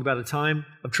talking about a time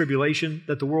of tribulation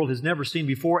that the world has never seen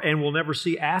before and will never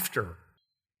see after.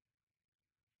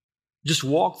 Just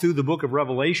walk through the book of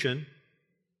Revelation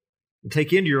and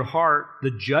take into your heart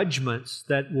the judgments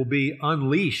that will be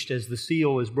unleashed as the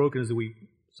seal is broken, as we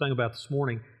sang about this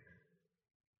morning.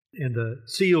 And the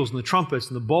seals and the trumpets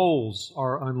and the bowls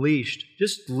are unleashed.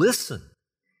 Just listen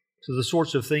to the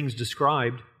sorts of things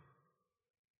described.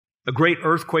 A great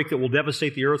earthquake that will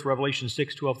devastate the earth, Revelation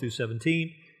 6, 12 through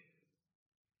 17.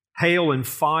 Hail and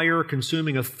fire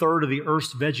consuming a third of the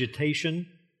earth's vegetation,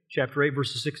 chapter 8,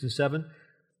 verses 6 and 7.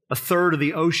 A third of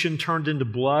the ocean turned into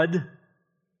blood,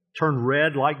 turned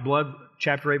red like blood,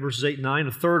 chapter 8, verses 8 and 9.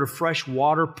 A third of fresh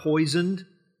water poisoned,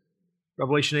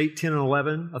 Revelation 8, 10 and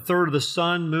 11. A third of the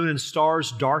sun, moon, and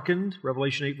stars darkened,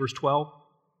 Revelation 8, verse 12.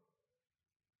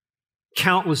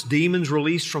 Countless demons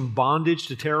released from bondage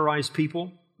to terrorize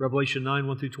people, Revelation 9,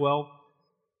 1 through 12.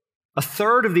 A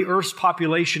third of the earth's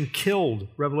population killed,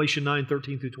 Revelation 9,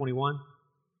 13 through 21.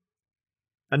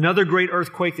 Another great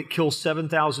earthquake that kills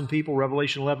 7,000 people,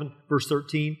 Revelation 11, verse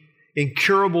 13.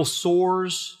 Incurable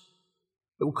sores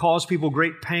It will cause people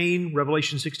great pain,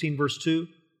 Revelation 16, verse 2.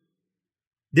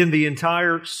 Then the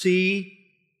entire sea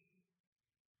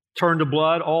turn to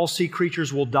blood. All sea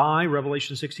creatures will die,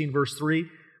 Revelation 16, verse 3.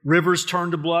 Rivers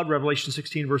turn to blood, Revelation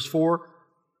 16, verse 4.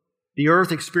 The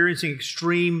earth experiencing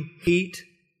extreme heat.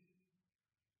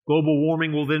 Global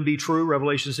warming will then be true,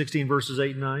 Revelation 16, verses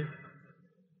 8 and 9.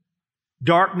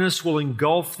 Darkness will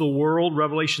engulf the world,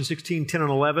 Revelation 16, 10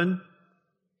 and 11.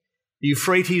 The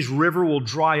Euphrates River will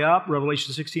dry up,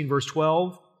 Revelation 16, verse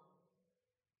 12.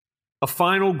 A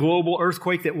final global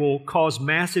earthquake that will cause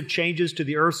massive changes to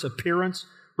the earth's appearance,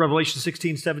 Revelation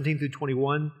 16, 17 through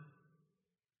 21.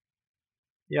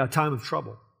 Yeah, a time of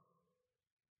trouble.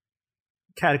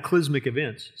 Cataclysmic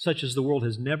events, such as the world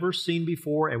has never seen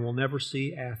before and will never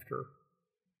see after,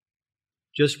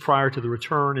 just prior to the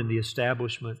return and the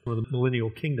establishment of the millennial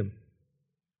kingdom.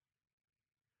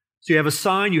 So you have a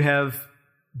sign, you have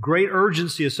great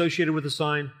urgency associated with the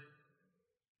sign.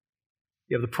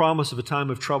 You have the promise of a time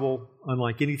of trouble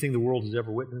unlike anything the world has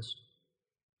ever witnessed.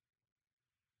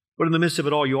 But in the midst of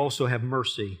it all, you also have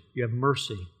mercy. You have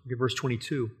mercy. Look at verse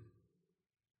 22.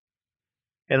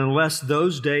 And unless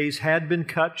those days had been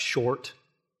cut short,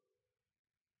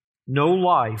 no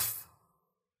life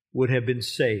would have been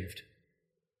saved.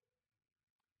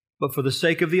 But for the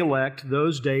sake of the elect,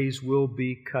 those days will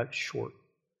be cut short.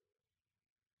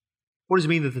 What does it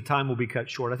mean that the time will be cut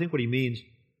short? I think what he means,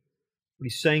 what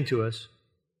he's saying to us,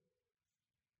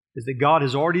 is that God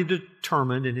has already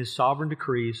determined in His sovereign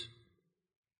decrees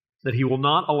that He will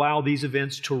not allow these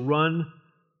events to run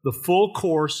the full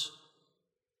course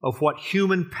of what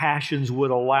human passions would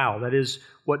allow. That is,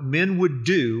 what men would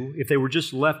do if they were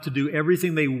just left to do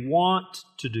everything they want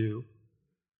to do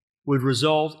would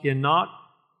result in not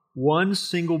one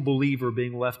single believer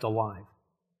being left alive.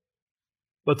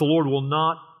 But the Lord will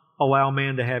not allow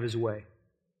man to have his way.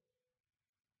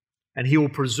 And He will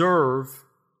preserve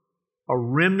a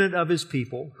remnant of His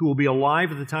people who will be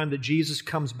alive at the time that Jesus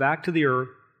comes back to the earth.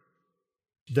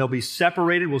 They'll be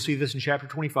separated. We'll see this in chapter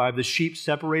 25. The sheep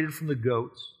separated from the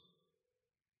goats.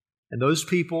 And those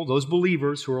people, those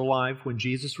believers who are alive when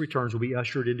Jesus returns, will be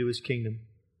ushered into His kingdom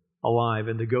alive.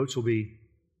 And the goats will be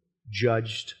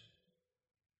judged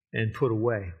and put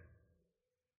away.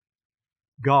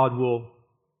 God will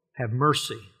have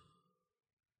mercy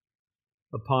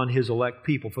upon His elect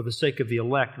people. For the sake of the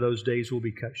elect, those days will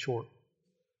be cut short.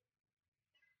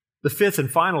 The fifth and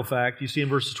final fact you see in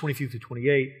verses 23 through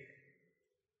 28,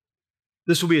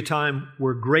 this will be a time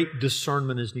where great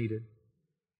discernment is needed.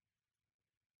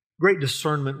 Great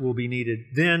discernment will be needed.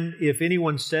 Then, if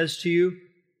anyone says to you,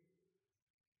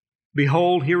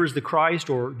 "Behold, here is the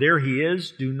Christ," or "There He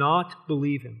is," do not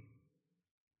believe him.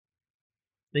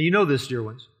 Now, you know this, dear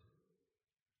ones.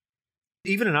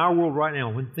 Even in our world right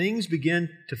now, when things begin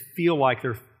to feel like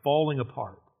they're falling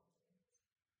apart,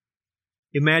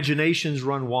 imaginations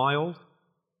run wild,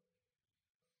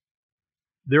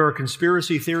 there are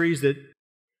conspiracy theories that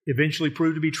eventually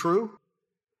prove to be true,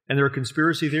 and there are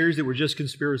conspiracy theories that were just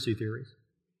conspiracy theories.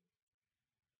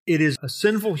 It is a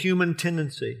sinful human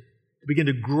tendency to begin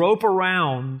to grope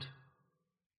around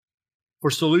for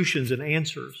solutions and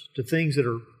answers to things that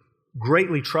are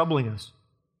greatly troubling us.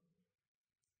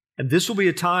 And this will be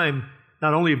a time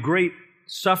not only of great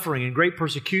suffering and great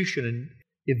persecution and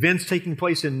events taking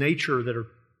place in nature that are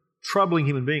troubling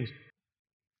human beings.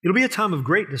 It'll be a time of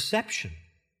great deception.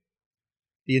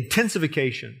 The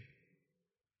intensification,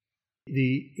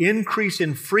 the increase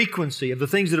in frequency of the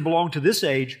things that belong to this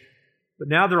age, but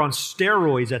now they're on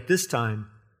steroids at this time.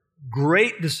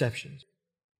 Great deceptions.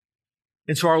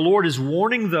 And so our Lord is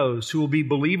warning those who will be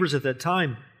believers at that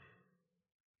time.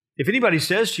 If anybody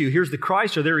says to you, "Here's the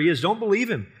Christ," or "There He is," don't believe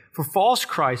him. For false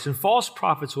Christs and false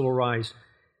prophets will arise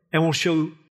and will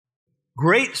show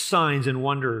great signs and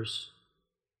wonders.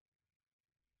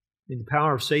 And the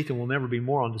power of Satan will never be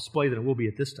more on display than it will be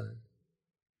at this time,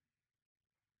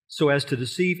 so as to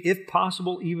deceive, if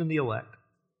possible, even the elect.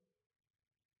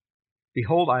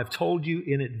 Behold, I have told you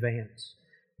in advance.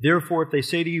 Therefore, if they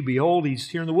say to you, "Behold, He's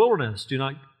here in the wilderness," do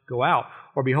not go out.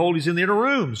 Or, "Behold, He's in the inner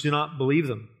rooms," do not believe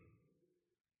them.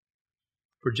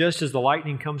 For just as the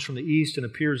lightning comes from the east and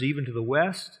appears even to the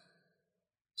west,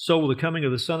 so will the coming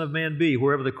of the Son of Man be.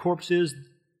 Wherever the corpse is,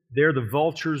 there the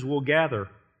vultures will gather. A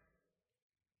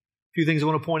few things I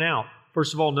want to point out.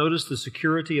 First of all, notice the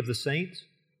security of the saints.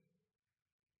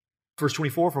 Verse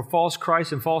 24, "For false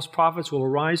Christs and false prophets will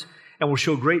arise and will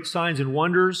show great signs and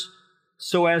wonders,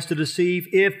 so as to deceive,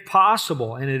 if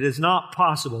possible," and it is not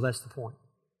possible, that's the point,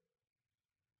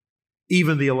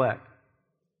 "even the elect."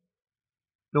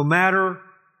 No matter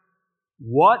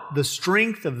what the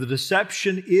strength of the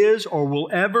deception is or will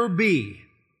ever be,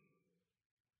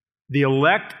 The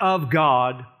elect of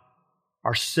God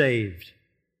are saved.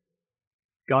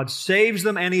 God saves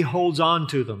them and He holds on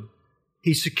to them.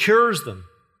 He secures them.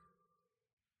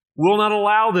 Will not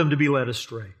allow them to be led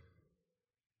astray.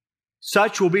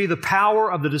 Such will be the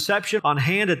power of the deception on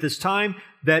hand at this time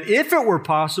that if it were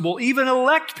possible, even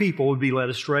elect people would be led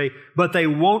astray, but they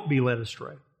won't be led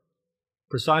astray,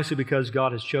 precisely because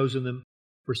God has chosen them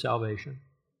for salvation.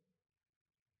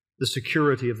 The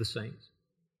security of the saints.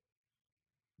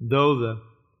 Though the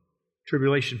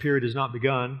tribulation period has not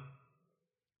begun,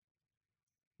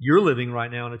 you're living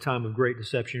right now in a time of great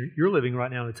deception. You're living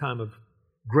right now in a time of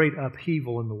great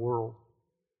upheaval in the world.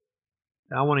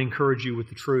 And I want to encourage you with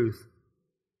the truth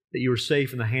that you are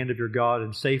safe in the hand of your God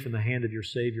and safe in the hand of your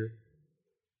Savior.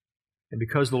 And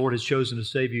because the Lord has chosen to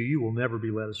save you, you will never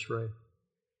be led astray.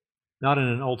 Not in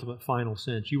an ultimate final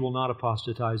sense. You will not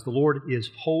apostatize. The Lord is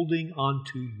holding on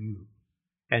to you,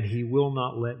 and He will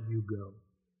not let you go.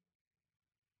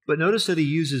 But notice that He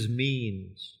uses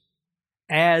means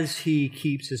as He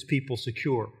keeps His people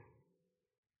secure.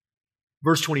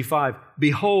 Verse 25,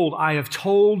 behold, I have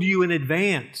told you in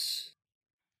advance.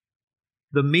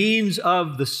 The means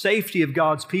of the safety of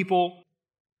God's people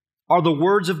are the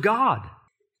words of God.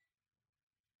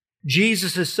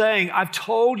 Jesus is saying, I've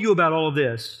told you about all of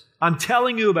this. I'm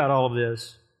telling you about all of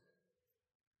this.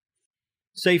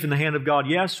 Safe in the hand of God,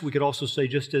 yes. We could also say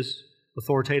just as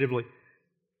authoritatively,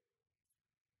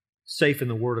 safe in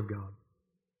the Word of God.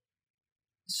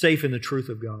 Safe in the truth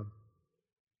of God.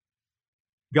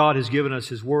 God has given us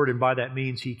His Word, and by that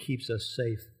means He keeps us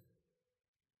safe.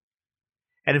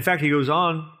 And in fact, He goes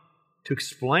on to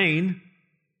explain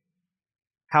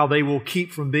how they will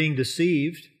keep from being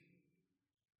deceived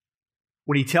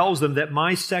when He tells them that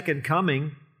my second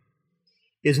coming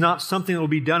is not something that will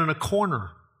be done in a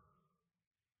corner.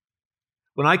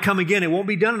 When I come again, it won't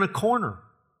be done in a corner.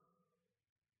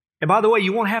 And by the way,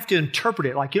 you won't have to interpret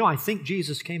it like, I think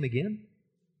Jesus came again.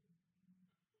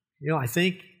 I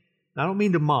don't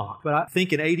mean to mock, but I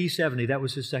think in AD 70, that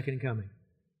was His second coming.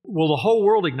 Will the whole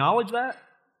world acknowledge that?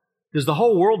 Does the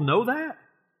whole world know that?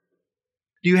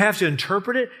 Do you have to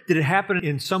interpret it? Did it happen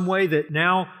in some way that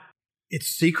now it's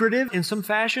secretive in some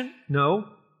fashion? No.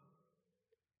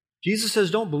 Jesus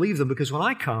says, don't believe them, because when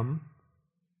I come,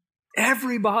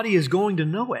 everybody is going to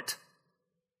know it.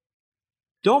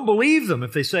 Don't believe them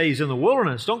if they say He's in the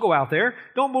wilderness. Don't go out there.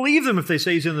 Don't believe them if they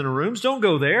say He's in the rooms. Don't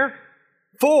go there.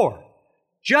 4,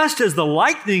 just as the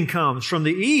lightning comes from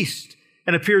the east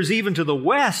and appears even to the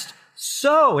west,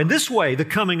 so, in this way, the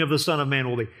coming of the Son of Man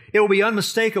will be. It will be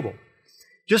unmistakable.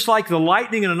 Just like the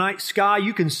lightning in a night sky,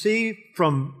 you can see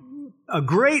from a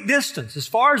great distance, as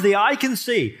far as the eye can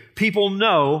see, people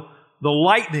know the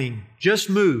lightning just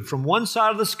moved from one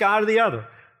side of the sky to the other.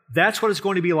 That's what it's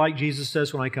going to be like, Jesus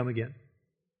says, when I come again.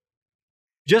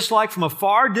 Just like from a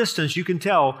far distance, you can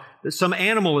tell that some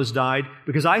animal has died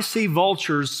because I see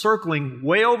vultures circling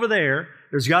way over there.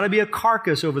 There's got to be a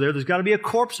carcass over there. There's got to be a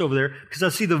corpse over there because I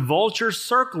see the vultures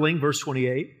circling, verse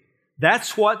 28.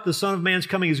 That's what the Son of Man's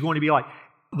coming is going to be like.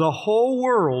 The whole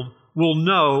world will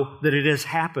know that it has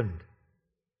happened.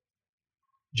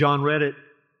 John read it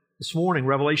this morning,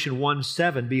 Revelation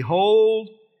 1:7. Behold,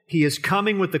 He is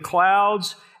coming with the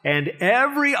clouds, and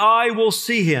every eye will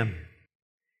see Him,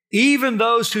 even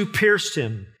those who pierced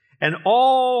Him, and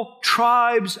all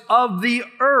tribes of the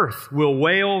earth will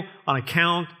wail on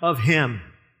account of Him.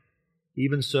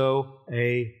 Even so,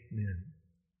 amen.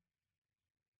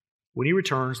 When He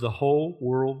returns, the whole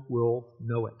world will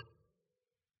know it.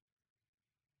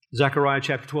 Zechariah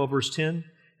chapter 12, verse 10,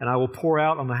 and I will pour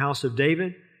out on the house of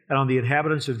David and on the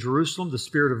inhabitants of Jerusalem the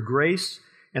spirit of grace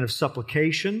and of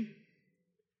supplication,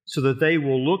 so that they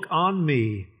will look on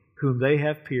me whom they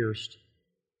have pierced,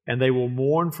 and they will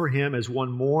mourn for him as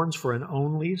one mourns for an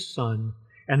only son,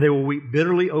 and they will weep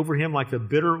bitterly over him like the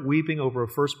bitter weeping over a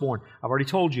firstborn. I've already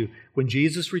told you, when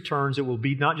Jesus returns, it will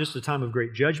be not just a time of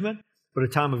great judgment, but a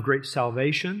time of great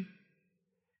salvation.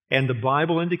 And the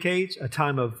Bible indicates a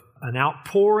time of an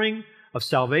outpouring of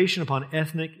salvation upon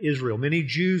ethnic Israel. Many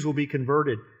Jews will be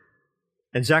converted.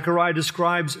 And Zechariah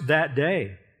describes that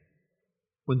day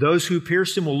when those who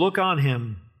pierced him will look on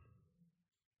him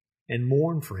and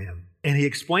mourn for him. And he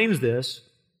explains this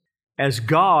as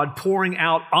God pouring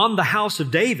out on the house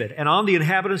of David and on the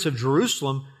inhabitants of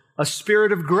Jerusalem a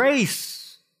spirit of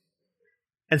grace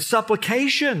and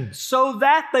supplication, so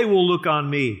that they will look on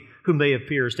me whom they have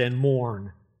pierced and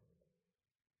mourn.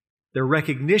 Their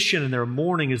recognition and their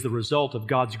mourning is the result of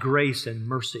God's grace and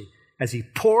mercy as He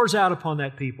pours out upon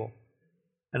that people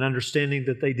an understanding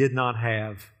that they did not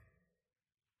have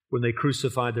when they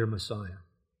crucified their Messiah.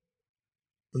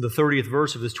 In the 30th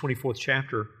verse of this 24th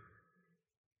chapter,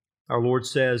 Our Lord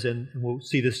says, and we'll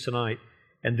see this tonight,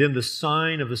 and then the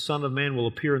sign of the Son of Man will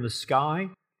appear in the sky,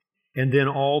 and then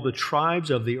all the tribes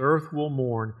of the earth will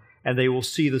mourn, and they will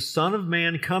see the Son of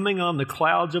Man coming on the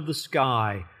clouds of the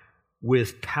sky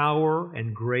with power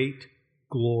and great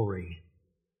glory.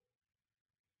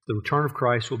 The return of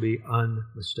Christ will be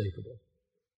unmistakable.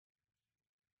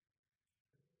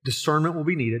 Discernment will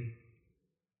be needed,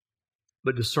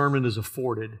 but discernment is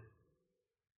afforded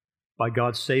by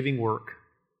God's saving work,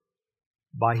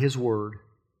 by His Word.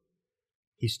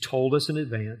 He's told us in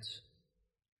advance,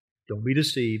 don't be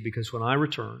deceived, because when I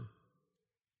return,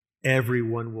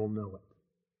 everyone will know it.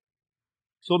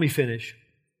 So let me finish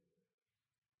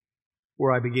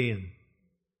where I began.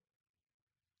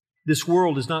 This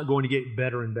world is not going to get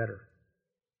better and better.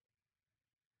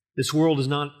 This world is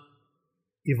not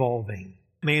evolving.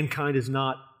 Mankind is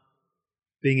not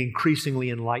being increasingly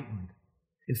enlightened.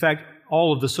 In fact,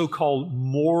 all of the so-called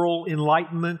moral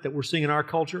enlightenment that we're seeing in our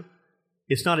culture,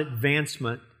 it's not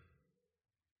advancement,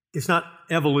 it's not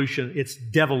evolution, it's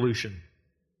devolution.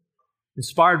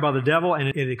 Inspired by the devil, and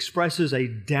it expresses a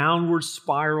downward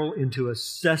spiral into a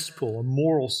cesspool, a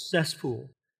moral cesspool.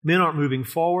 Men aren't moving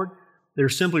forward. They're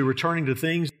simply returning to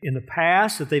things in the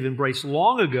past that they've embraced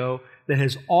long ago that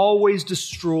has always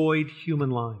destroyed human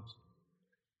lives.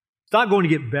 It's not going to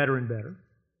get better and better.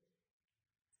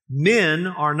 Men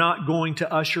are not going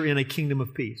to usher in a kingdom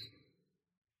of peace.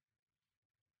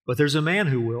 But there's a man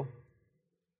who will.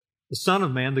 The Son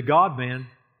of Man, the God-man,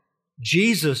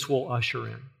 Jesus will usher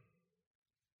in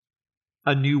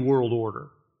a new world order.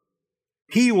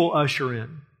 He will usher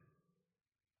in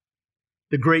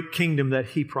the great kingdom that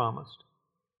He promised.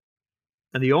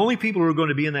 And the only people who are going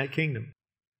to be in that kingdom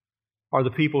are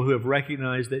the people who have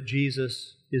recognized that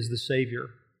Jesus is the Savior,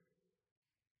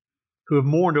 who have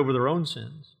mourned over their own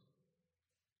sins,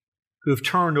 who have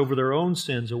turned over their own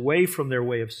sins away from their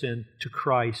way of sin to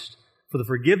Christ for the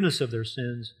forgiveness of their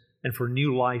sins and for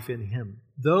new life in Him.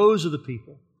 Those are the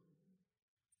people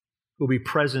who will be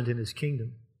present in His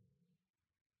kingdom.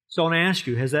 So I want to ask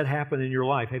you, has that happened in your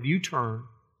life? Have you turned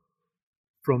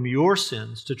from your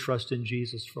sins to trust in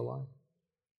Jesus for life?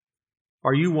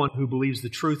 Are you one who believes the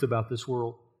truth about this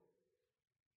world?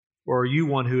 Or are you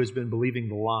one who has been believing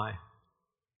the lie?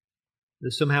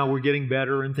 That somehow we're getting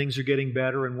better and things are getting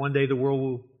better and one day the world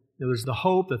will, there's the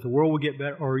hope that the world will get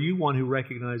better. Or are you one who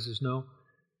recognizes, no,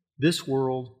 this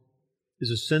world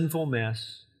is a sinful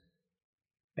mess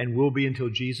and will be until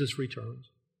Jesus returns.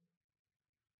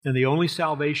 And the only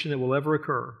salvation that will ever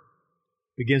occur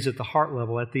begins at the heart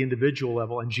level, at the individual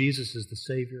level, and Jesus is the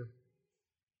Savior.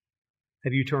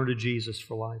 Have you turned to Jesus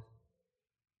for life?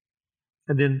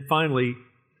 And then finally, do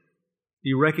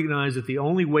you recognize that the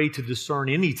only way to discern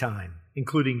any time,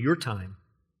 including your time,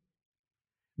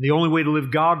 the only way to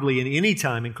live godly in any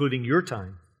time, including your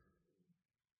time,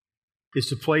 is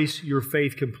to place your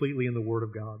faith completely in the Word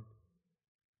of God?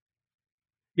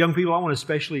 Young people, I want to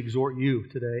especially exhort you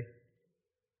today.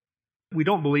 We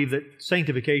don't believe that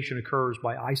sanctification occurs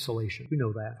by isolation. We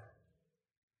know that.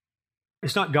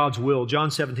 It's not God's will.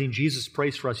 John 17, Jesus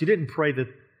prays for us. He didn't pray that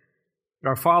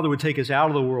our Father would take us out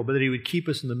of the world, but that He would keep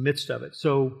us in the midst of it.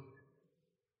 So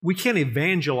we can't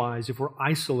evangelize if we're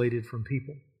isolated from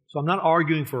people. So I'm not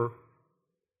arguing for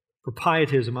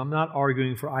pietism. I'm not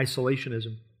arguing for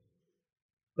isolationism.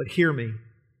 But hear me.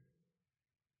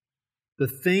 The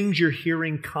things you're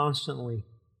hearing constantly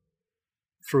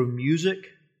through music,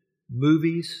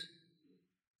 movies,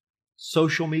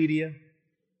 social media,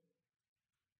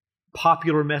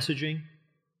 popular messaging,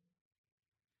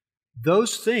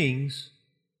 those things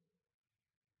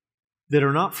that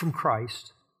are not from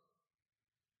Christ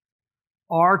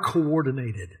are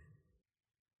coordinated,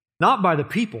 not by the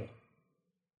people,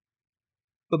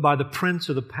 but by the prince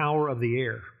of the power of the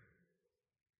air.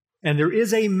 And there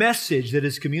is a message that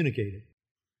is communicated,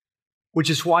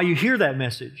 which is why you hear that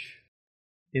message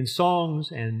in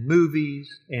songs and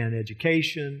movies and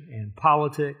education and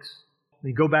politics.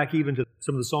 You go back even to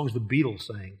some of the songs the Beatles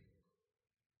sang.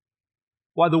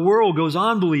 Why the world goes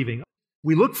on believing.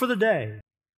 We look for the day,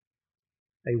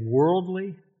 a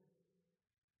worldly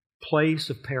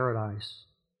place of paradise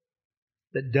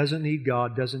that doesn't need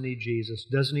God, doesn't need Jesus,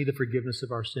 doesn't need the forgiveness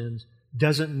of our sins,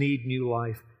 doesn't need new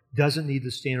life, doesn't need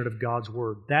the standard of God's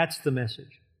Word. That's the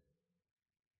message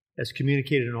that's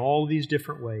communicated in all of these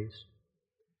different ways.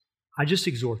 I just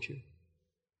exhort you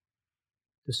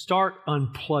to start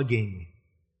unplugging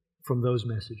from those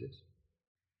messages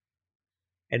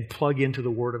and plug into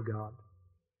the Word of God,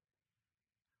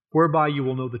 whereby you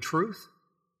will know the truth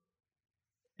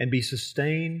and be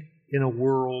sustained in a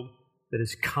world that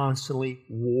is constantly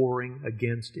warring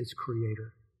against its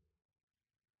Creator.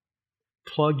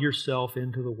 Plug yourself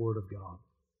into the Word of God.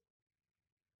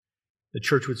 The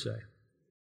church would say,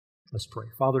 let's pray.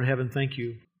 Father in heaven, thank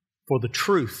you for the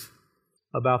truth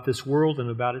about this world and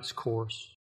about its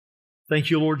course. Thank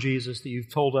you, Lord Jesus, that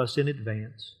you've told us in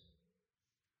advance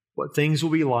what things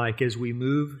will be like as we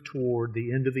move toward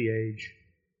the end of the age,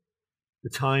 the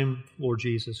time, Lord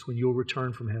Jesus, when you'll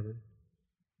return from heaven,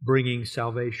 bringing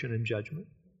salvation and judgment.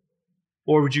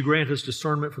 Lord, would you grant us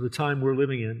discernment for the time we're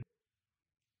living in?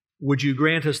 Would you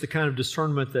grant us the kind of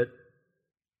discernment that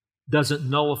doesn't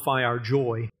nullify our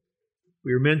joy?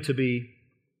 We are meant to be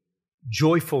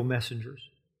joyful messengers,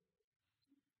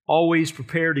 always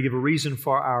prepared to give a reason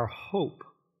for our hope.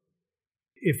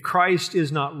 If Christ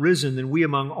is not risen, then we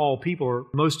among all people are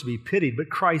most to be pitied,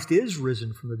 but Christ is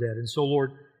risen from the dead. And so,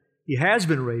 Lord, He has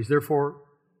been raised. Therefore,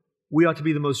 we ought to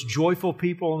be the most joyful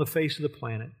people on the face of the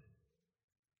planet,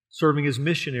 serving as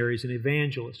missionaries and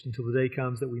evangelists until the day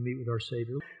comes that we meet with our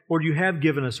Savior. Lord, you have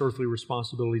given us earthly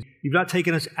responsibilities. You've not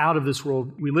taken us out of this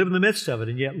world. We live in the midst of it,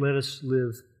 and yet let us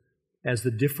live as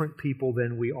the different people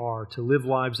than we are, to live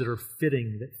lives that are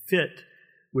fitting, that fit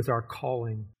with our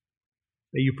calling.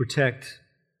 May you protect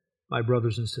my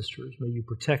brothers and sisters. May you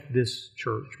protect this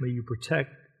church. May you protect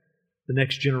the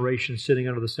next generation sitting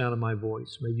under the sound of my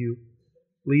voice. May you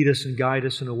lead us and guide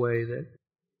us in a way that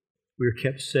we are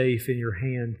kept safe in your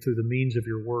hand through the means of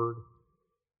your word.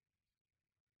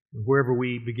 And wherever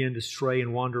we begin to stray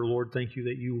and wander, Lord, thank you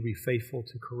that you will be faithful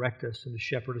to correct us and to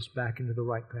shepherd us back into the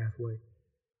right pathway.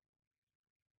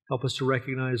 Help us to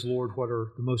recognize, Lord, what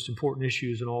are the most important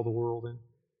issues in all the world, and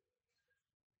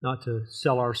not to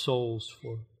sell our souls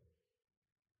for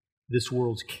this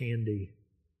world's candy,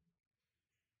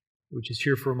 which is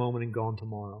here for a moment and gone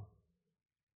tomorrow.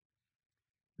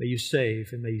 May you save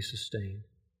and may you sustain.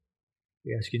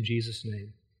 We ask in Jesus'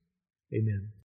 name. Amen.